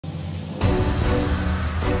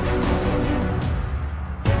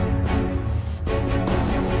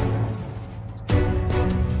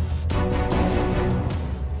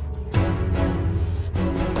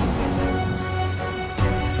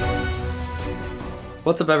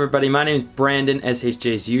What's up everybody, my name is Brandon,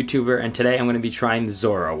 SHJ's YouTuber, and today I'm going to be trying the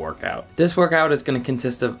Zoro workout. This workout is going to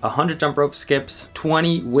consist of 100 jump rope skips,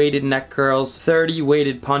 20 weighted neck curls, 30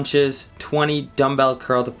 weighted punches, 20 dumbbell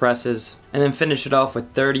curl to presses, and then finish it off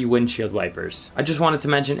with 30 windshield wipers. I just wanted to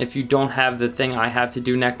mention, if you don't have the thing I have to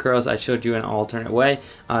do neck curls, I showed you an alternate way.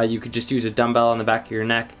 You could just use a dumbbell on the back of your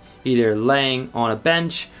neck, either laying on a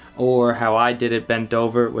bench or how I did it, bent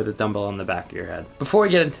over with a dumbbell on the back of your head. Before we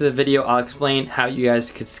get into the video, I'll explain how you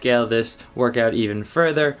guys could scale this workout even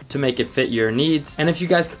further to make it fit your needs. And if you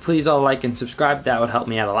guys could please all like and subscribe, that would help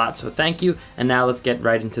me out a lot, so thank you. And now let's get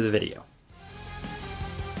right into the video.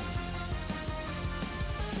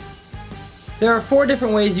 There are 4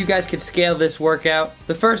 different ways you guys could scale this workout.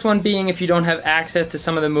 The first one being, if you don't have access to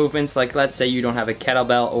some of the movements, like let's say you don't have a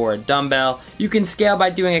kettlebell or a dumbbell, you can scale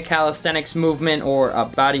by doing a calisthenics movement or a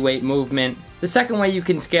bodyweight movement. The second way you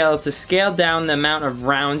can scale is to scale down the amount of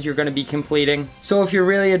rounds you're going to be completing. So if you're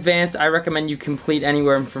really advanced, I recommend you complete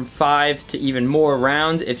anywhere from 5 to even more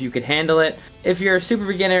rounds if you could handle it. If you're a super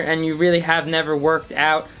beginner and you really have never worked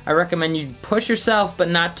out, I recommend you push yourself but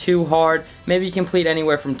not too hard. Maybe complete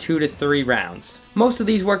anywhere from 2 to 3 rounds. Most of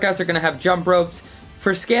these workouts are going to have jump ropes.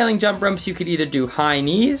 For scaling jump ropes, you could either do high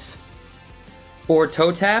knees or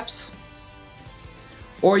toe taps,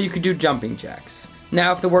 or you could do jumping jacks.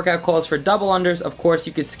 Now, if the workout calls for double unders, of course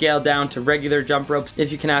you could scale down to regular jump ropes if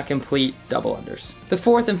you cannot complete double unders. The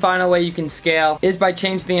fourth and final way you can scale is by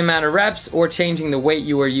changing the amount of reps or changing the weight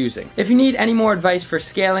you are using. If you need any more advice for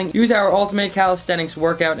scaling, use our Ultimate Calisthenics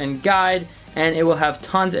Workout and Guide, and it will have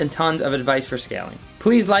tons and tons of advice for scaling.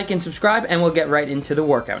 Please like and subscribe, and we'll get right into the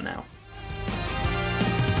workout now.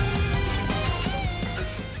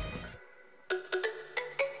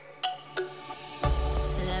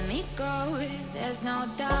 There's no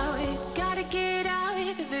doubt, gotta get out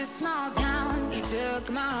of this small town. You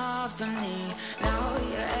took my heart from me, now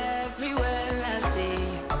you're everywhere I see.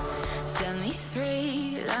 Set me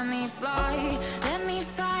free, let me fly, let me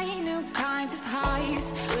find new kinds of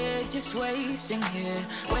highs. We're just wasting here,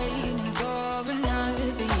 waiting for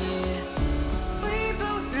another year. We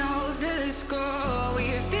both know the score,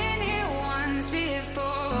 we've been here once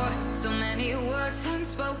before. So many words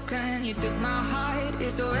unspoken, you took my heart,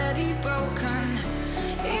 it's already broken.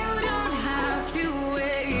 You don't have to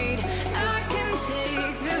wait, I can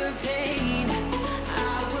take the pain.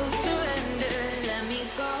 I will surrender, let me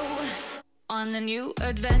go on a new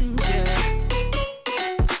adventure.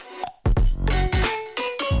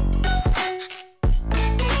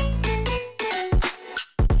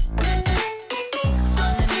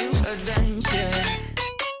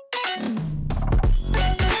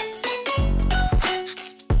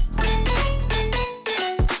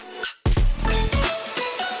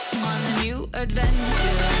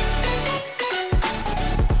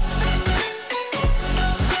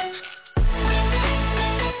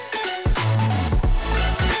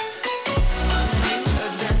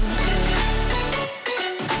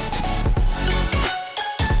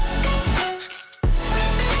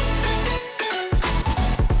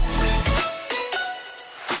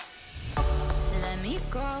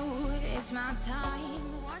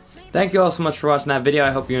 Thank you all so much for watching that video.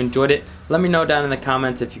 I hope you enjoyed it. Let me know down in the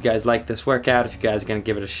comments if you guys like this workout, if you guys are going to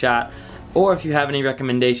give it a shot, or if you have any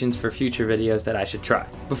recommendations for future videos that I should try.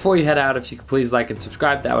 Before you head out, if you could please like and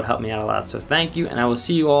subscribe, that would help me out a lot. So thank you, and I will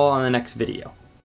see you all on the next video.